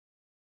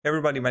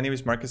Everybody, my name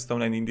is Marcus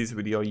Stone, and in this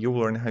video you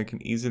will learn how you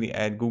can easily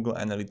add Google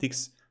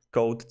Analytics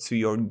code to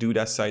your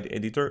Duda site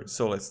editor.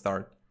 So let's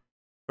start.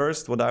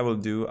 First, what I will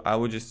do, I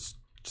will just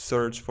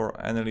search for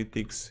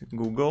Analytics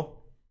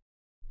Google,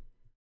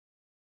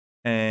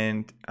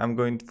 and I'm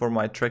going for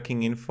my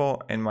tracking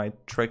info and my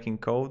tracking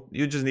code.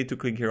 You just need to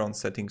click here on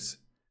settings.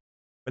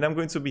 When I'm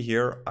going to be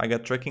here, I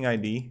got tracking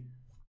ID,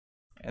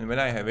 and when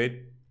I have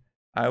it,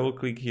 I will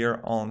click here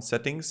on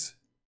settings.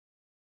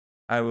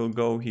 I will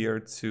go here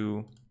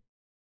to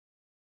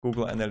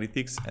Google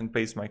Analytics and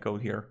paste my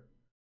code here.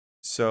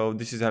 So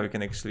this is how you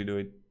can actually do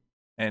it.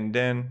 And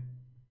then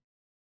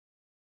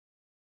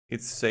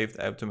it's saved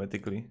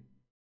automatically.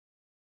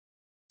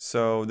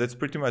 So that's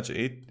pretty much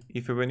it.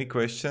 If you have any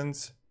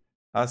questions,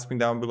 ask me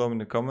down below in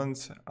the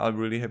comments. I'll be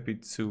really happy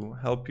to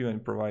help you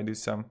and provide you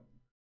some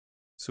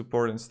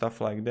support and stuff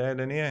like that.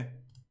 And yeah.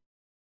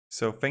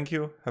 So thank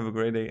you, have a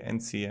great day,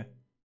 and see ya.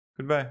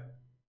 Goodbye.